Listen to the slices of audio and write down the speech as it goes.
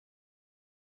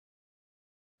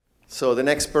So the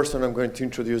next person I'm going to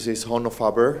introduce is Onno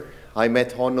Faber. I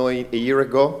met Onno a year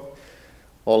ago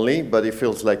only, but it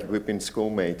feels like we've been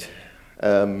schoolmates.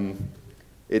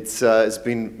 It's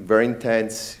been very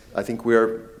intense. I think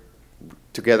we're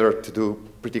together to do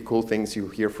pretty cool things. You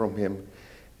hear from him.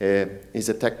 He's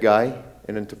a tech guy,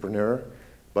 an entrepreneur,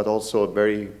 but also a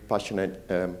very passionate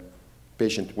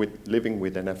patient with living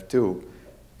with NF2.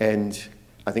 And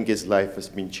I think his life has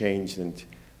been changed and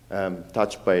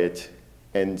touched by it.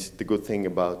 And the good thing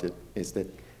about it is that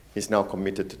he's now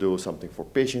committed to do something for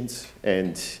patients,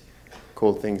 and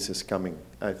cool things is coming,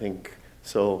 I think.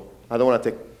 So I don't want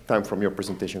to take time from your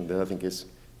presentation that I think is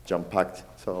jam-packed.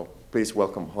 So please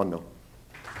welcome Onno.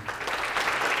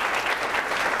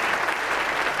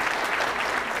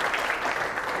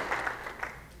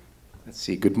 Let's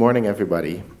see. Good morning,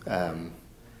 everybody. Are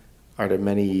there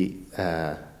many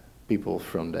people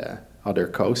from the other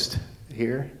coast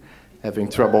here having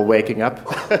trouble waking up?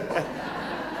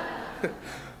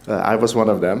 I was one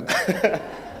of them.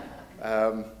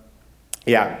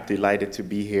 Yeah, delighted to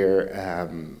be here.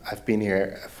 I've been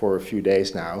here for a few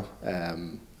days now.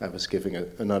 I was giving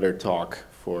another talk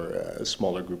for a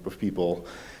smaller group of people.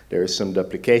 There is some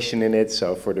duplication in it,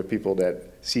 so for the people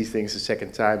that see things a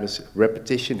second time,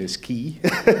 repetition is key.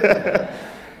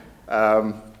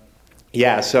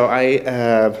 Yeah, so I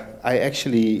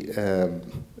actually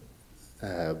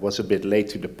was a bit late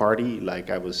to the party. Like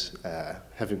I was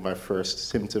having my first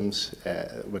symptoms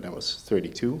when I was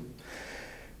 32.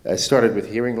 I started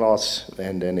with hearing loss,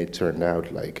 and then it turned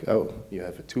out like, oh, you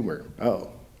have a tumor. Oh,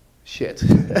 shit.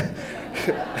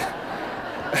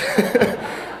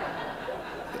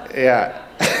 Yeah.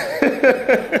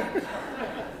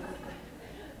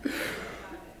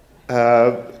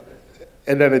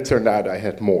 And then it turned out I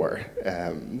had more.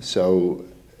 So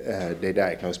they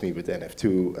diagnosed me with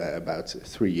NF2 about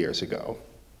 3 years ago.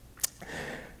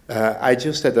 I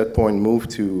just at that point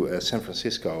moved to San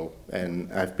Francisco,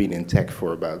 and I've been in tech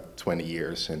for about 20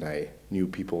 years, and I knew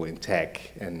people in tech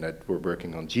and that were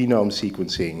working on genome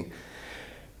sequencing.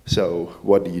 So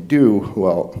what do you do?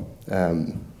 Well,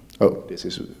 oh, this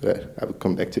is, I will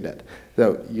come back to that.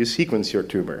 So you sequence your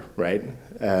tumor, right?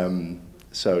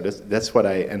 So that's what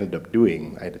I ended up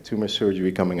doing. I had a tumor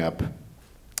surgery coming up,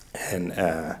 and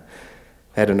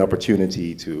had an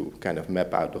opportunity to kind of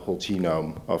map out the whole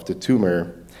genome of the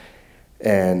tumor.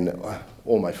 And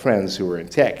all my friends who were in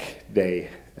tech, they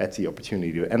had the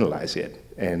opportunity to analyze it.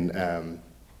 And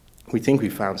we think we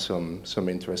found some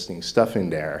interesting stuff in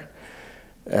there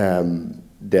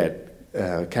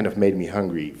that kind of made me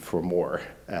hungry for more.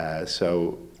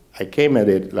 So I came at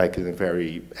it like in a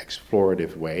very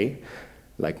explorative way,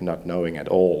 like not knowing at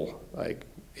all like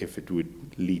if it would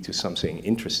lead to something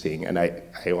interesting, and I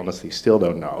honestly still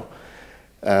don't know.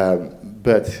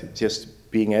 But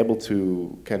just being able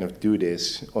to kind of do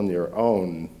this on your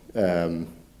own,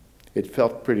 it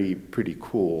felt pretty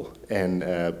cool. And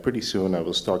pretty soon I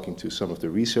was talking to some of the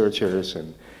researchers,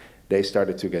 and they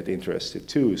started to get interested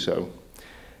too. So,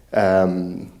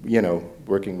 you know,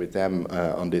 working with them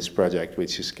on this project,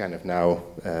 which is kind of now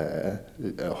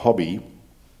a hobby.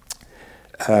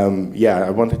 Yeah, I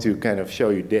wanted to kind of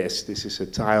show you this. This is a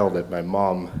tile that my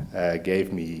mom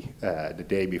gave me the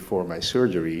day before my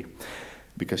surgery,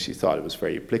 because she thought it was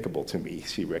very applicable to me.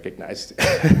 She recognized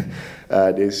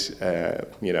this,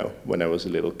 you know, when I was a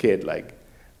little kid. Like,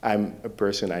 I'm a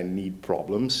person, I need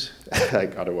problems.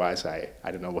 Like, otherwise I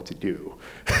don't know what to do.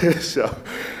 So,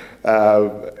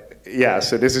 yeah,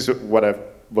 so this is what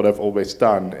I've always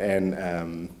done,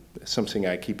 and something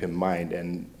I keep in mind.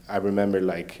 And I remember,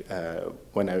 like,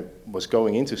 when I was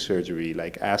going into surgery,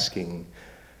 like asking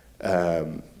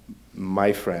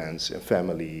my friends and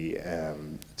family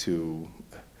to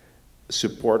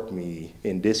support me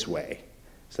in this way.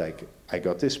 It's like, I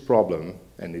got this problem,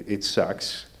 and it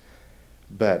sucks,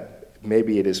 but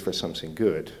maybe it is for something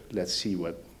good. Let's see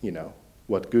what, you know,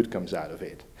 what good comes out of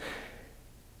it.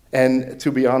 And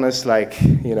to be honest, like,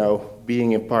 you know,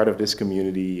 being a part of this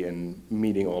community and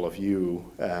meeting all of you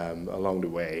along the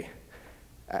way,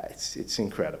 it's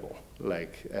incredible.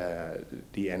 Like,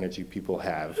 the energy people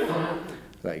have,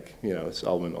 like, you know, as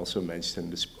Alwyn also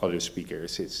mentioned, the other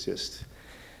speakers, it's just,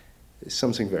 it's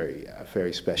something very,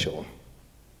 very special.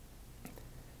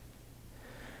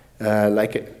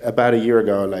 Like, about a year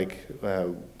ago, like,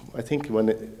 I think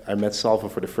when I met Salvo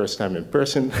for the first time in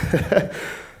person,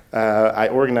 I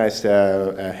organized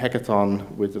a hackathon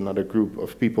with another group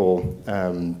of people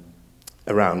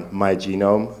around my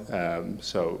genome.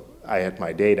 So I had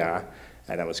my data,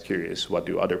 and I was curious, what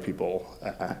do other people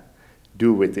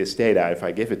do with this data if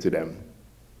I give it to them?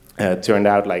 Turned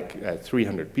out like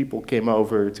 300 people came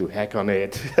over to hack on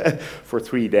it for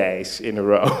 3 days in a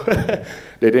row.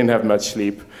 They didn't have much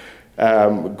sleep.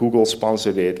 Google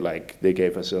sponsored it, like they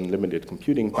gave us unlimited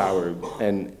computing power.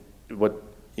 And what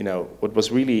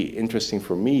was really interesting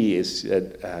for me is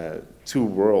that 2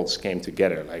 worlds came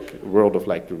together, like a world of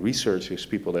like the researchers,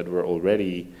 people that were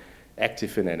already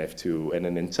active in NF2, and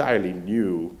an entirely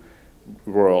new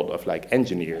world of like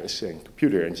engineers and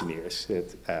computer engineers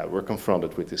that were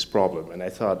confronted with this problem. And I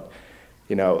thought,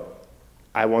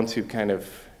 I want to kind of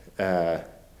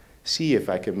see if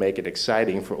I can make it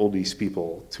exciting for all these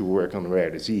people to work on rare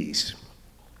disease.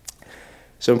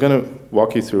 So I'm going to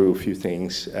walk you through a few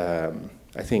things.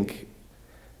 I think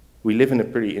we live in a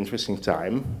pretty interesting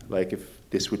time. Like if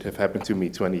this would have happened to me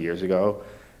 20 years ago,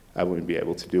 I wouldn't be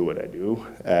able to do what I do.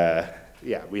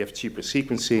 Yeah, we have cheaper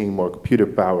sequencing, more computer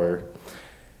power.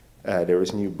 There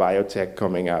is new biotech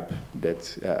coming up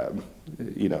that,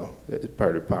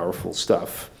 part of powerful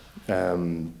stuff.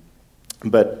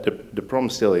 But the problem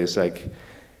still is like,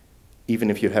 even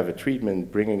if you have a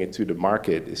treatment, bringing it to the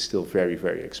market is still very,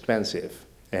 very expensive.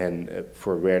 And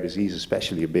for rare disease,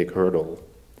 especially a big hurdle.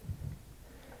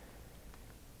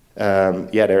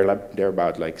 Yeah, there are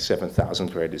about like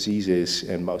 7,000 rare diseases,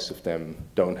 and most of them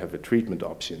don't have a treatment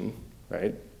option,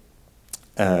 right?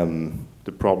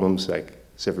 The problems, like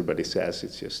as everybody says,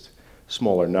 it's just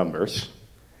smaller numbers.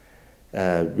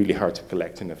 Really hard to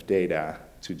collect enough data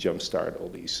to jumpstart all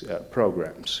these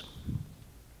programs.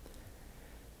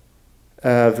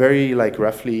 Very like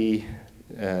roughly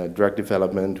drug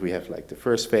development, we have like the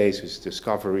first phase is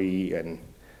discovery and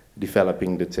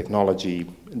developing the technology.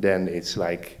 Then it's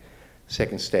like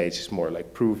second stage is more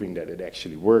like proving that it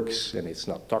actually works and it's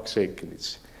not toxic.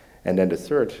 And then the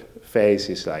third phase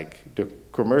is like the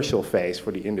commercial phase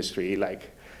for the industry,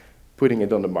 like putting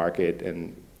it on the market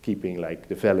and keeping like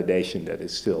the validation that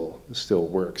it still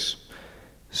works.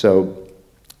 So,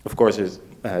 of course,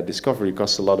 discovery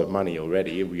costs a lot of money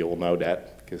already. We all know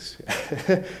that because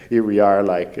here we are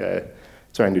like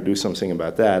trying to do something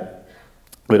about that.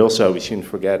 But also we shouldn't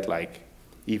forget, like,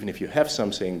 even if you have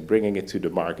something, bringing it to the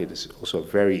market is also a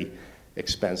very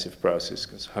expensive process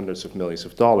because hundreds of millions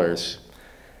of dollars.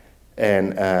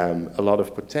 And a lot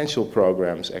of potential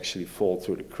programs actually fall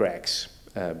through the cracks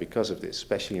because of this,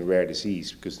 especially in rare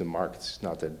disease, because the market's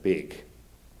not that big.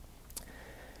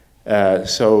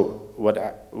 So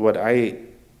what I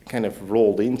kind of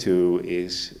rolled into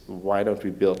is, why don't we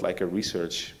build like a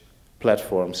research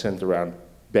platform centered around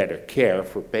better care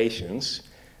for patients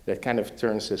that kind of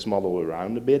turns this model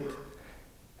around a bit,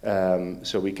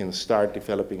 so we can start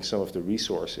developing some of the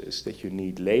resources that you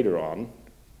need later on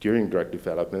during drug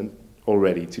development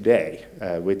already today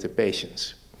with the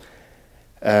patients.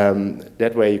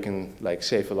 That way you can like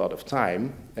save a lot of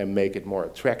time and make it more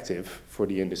attractive for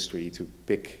the industry to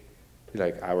pick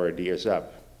like our ideas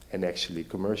up and actually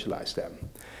commercialize them.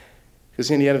 Because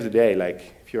in the end of the day,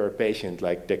 like if you're a patient,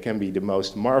 like there can be the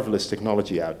most marvelous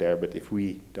technology out there, but if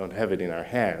we don't have it in our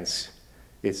hands,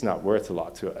 it's not worth a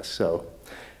lot to us. So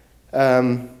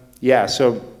yeah,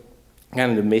 so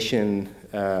kind of the mission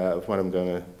of what I'm going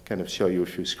to kind of show you a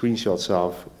few screenshots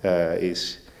of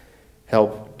is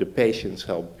help the patients,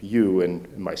 help you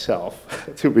and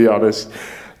myself, to be honest,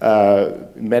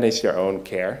 manage their own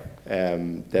care.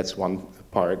 That's one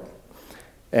part.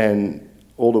 And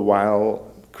all the while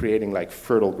creating like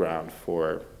fertile ground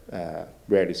for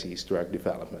rare disease drug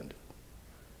development.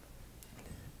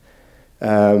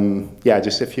 Yeah,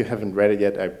 just if you haven't read it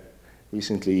yet, I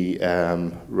recently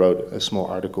wrote a small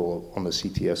article on the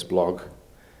CTS blog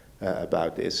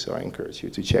about this, so I encourage you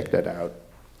to check that out.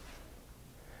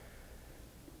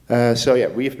 So yeah,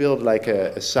 we've built like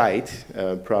a site,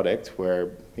 product where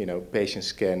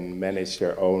patients can manage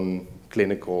their own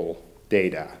clinical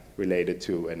data related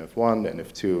to NF1,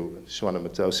 NF2,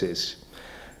 schwannomatosis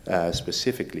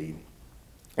specifically.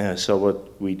 So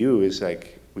what we do is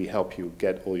like we help you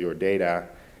get all your data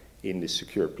in this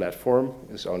secure platform.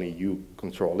 It's only you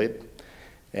control it,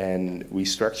 and we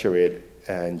structure it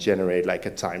and generate like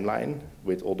a timeline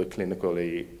with all the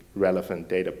clinically relevant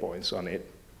data points on it.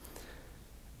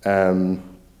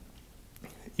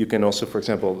 You can also, for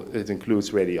example, it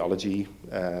includes radiology,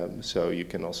 so you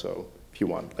can also, if you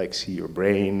want, like see your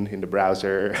brain in the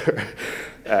browser.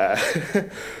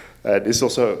 This is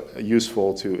also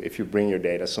useful to, if you bring your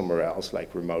data somewhere else,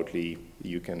 like remotely,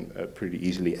 you can pretty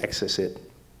easily access it.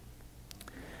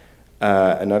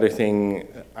 Another thing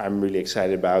I'm really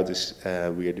excited about is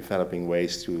we are developing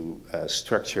ways to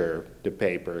structure the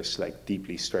papers, like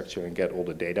deeply structure and get all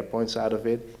the data points out of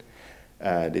it.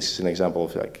 This is an example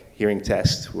of like hearing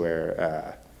test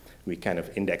where we kind of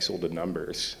index all the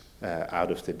numbers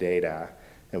out of the data,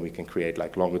 and we can create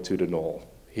like longitudinal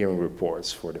hearing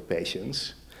reports for the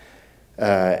patients.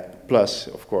 Plus,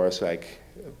 of course, like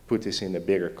put this in a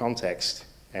bigger context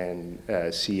and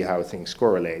see how things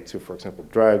correlate to, for example,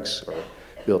 drugs, or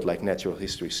build like natural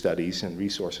history studies and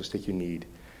resources that you need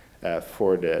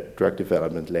for the drug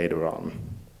development later on.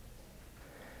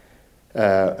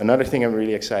 Another thing I'm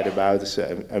really excited about is,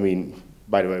 I mean,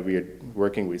 by the way, we are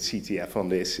working with CTF on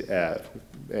this,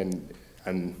 and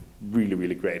I'm really,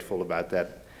 really grateful about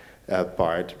that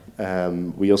part.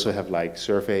 We also have like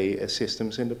survey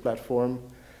systems in the platform.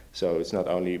 So it's not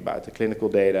only about the clinical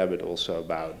data, but also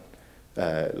about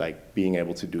like being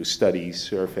able to do studies,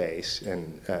 surveys,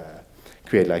 and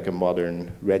create like a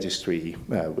modern registry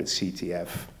with CTF.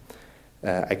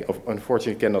 I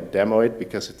unfortunately cannot demo it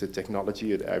because of the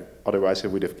technology. Otherwise, I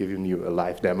would have given you a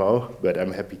live demo, but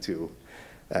I'm happy to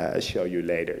show you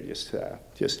later.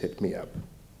 Just hit me up.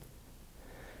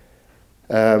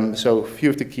 So a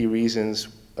few of the key reasons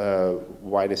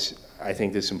why I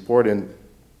think this is important.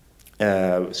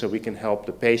 So we can help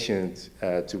the patient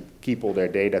to keep all their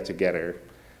data together.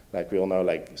 Like we all know,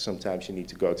 like sometimes you need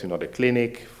to go to another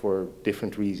clinic for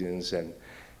different reasons, and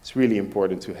it's really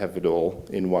important to have it all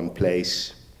in one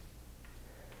place.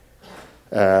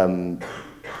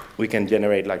 We can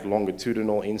generate like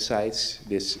longitudinal insights.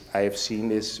 I have seen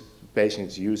this,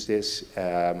 patients use this.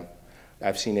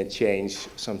 I've seen it change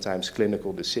sometimes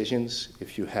clinical decisions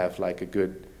if you have like a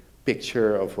good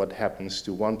picture of what happens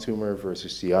to one tumor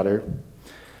versus the other.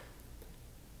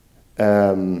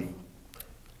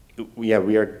 We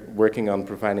are working on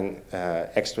providing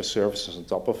extra services on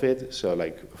top of it, so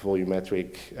like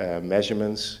volumetric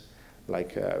measurements.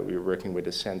 Like we're working with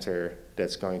a center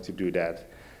that's going to do that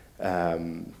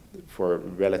for a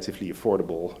relatively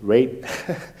affordable rate.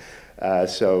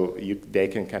 So they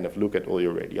can kind of look at all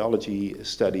your radiology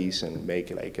studies and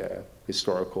make like a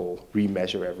historical,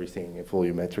 remeasure everything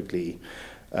volumetrically,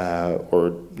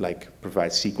 or like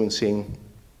provide sequencing.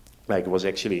 Like it was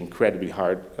actually incredibly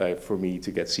hard for me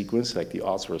to get sequenced, like the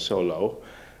odds were so low.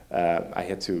 I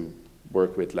had to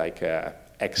work with like an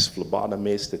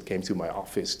ex-phlebotomist that came to my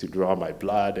office to draw my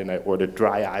blood, and I ordered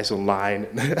dry ice online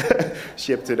and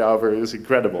shipped it over. It was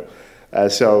incredible.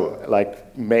 So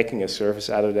like making a service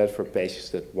out of that for patients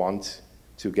that want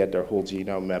to get their whole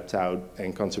genome mapped out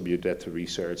and contribute that to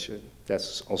research,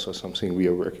 that's also something we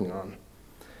are working on.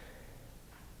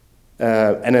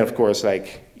 And then of course,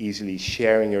 like easily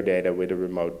sharing your data with a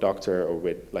remote doctor or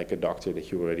with like a doctor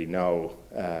that you already know,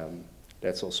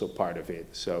 that's also part of it.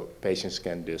 So patients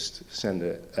can just send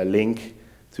a link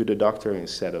to the doctor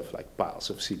instead of like piles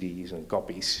of CDs and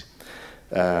copies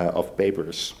of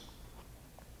papers.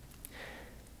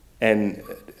 And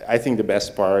I think the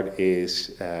best part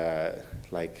is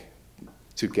like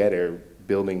together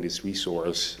building this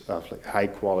resource of like high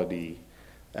quality,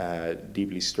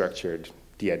 deeply structured,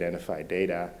 de-identified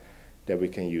data that we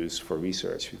can use for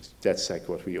research. That's like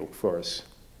what we, of course,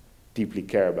 deeply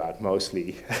care about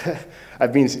mostly.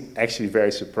 I've been actually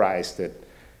very surprised that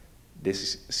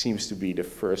this seems to be the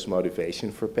first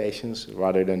motivation for patients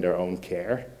rather than their own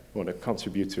care, want to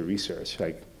contribute to research.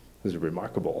 Like, this is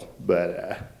remarkable.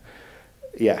 But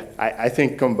yeah, I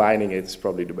think combining it is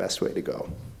probably the best way to go.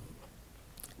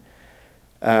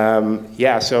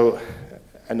 Yeah, so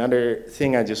another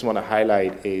thing I just want to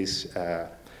highlight is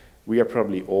we are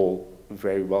probably all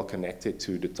very well connected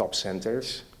to the top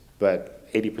centers, but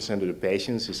 80% of the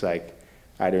patients is like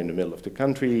either in the middle of the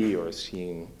country or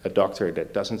seeing a doctor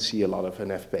that doesn't see a lot of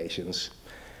NF patients.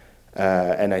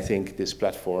 And I think this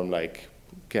platform like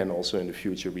can also in the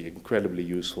future be incredibly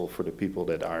useful for the people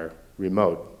that are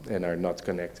remote and are not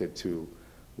connected to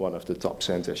one of the top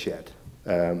centers yet.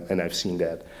 And I've seen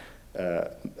that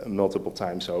multiple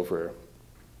times over.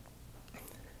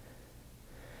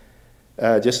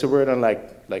 Just a word on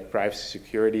like privacy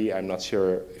security. I'm not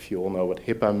sure if you all know what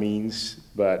HIPAA means,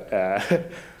 but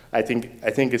I think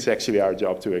it's actually our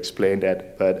job to explain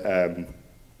that. But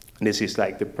this is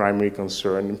like the primary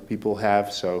concern people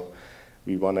have, so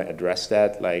we want to address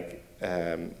that. Like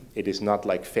it is not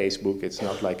like Facebook. It's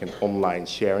not like an online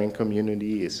sharing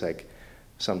community. It's like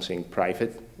something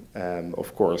private.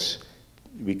 Of course,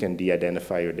 we can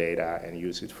de-identify your data and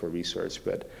use it for research,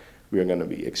 but we are going to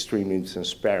be extremely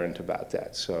transparent about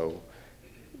that. So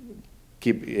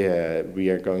we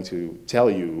are going to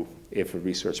tell you if a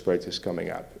research project is coming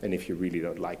up, and if you really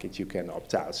don't like it, you can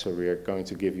opt out. So we are going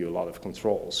to give you a lot of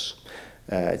controls.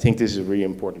 I think this is a really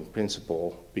important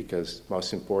principle because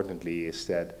most importantly is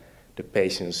that the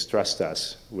patients trust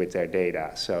us with their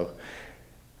data. So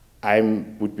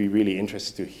would be really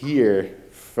interested to hear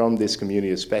from this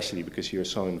community, especially because you're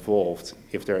so involved,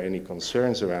 if there are any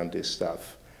concerns around this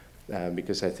stuff,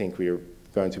 because I think we're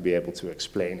going to be able to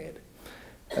explain it.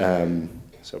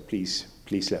 So please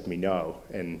let me know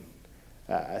and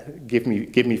give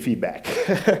me feedback.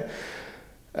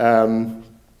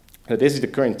 This is the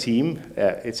current team.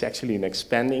 It's actually an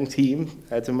expanding team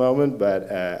at the moment,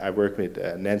 but I work with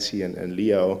Nancy and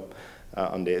Leo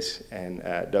on this, and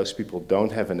those people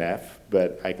don't have an F,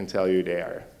 but I can tell you they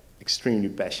are extremely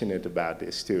passionate about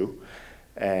this too,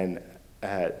 and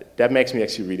that makes me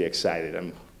actually really excited.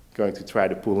 I'm going to try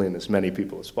to pull in as many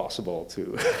people as possible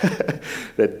to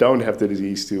that don't have the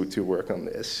disease to work on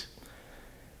this.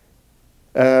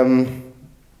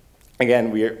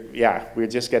 Again, we're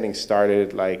just getting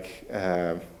started. Like,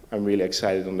 I'm really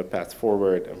excited on the path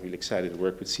forward. I'm really excited to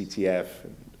work with CTF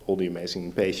and all the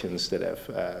amazing patients that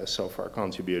have so far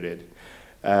contributed.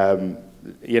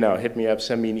 You know, hit me up,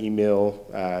 send me an email,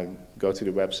 go to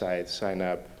the website, sign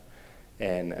up,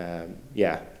 and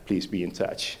yeah, please be in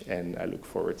touch. And I look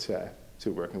forward to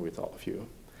working with all of you.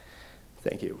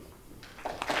 Thank you.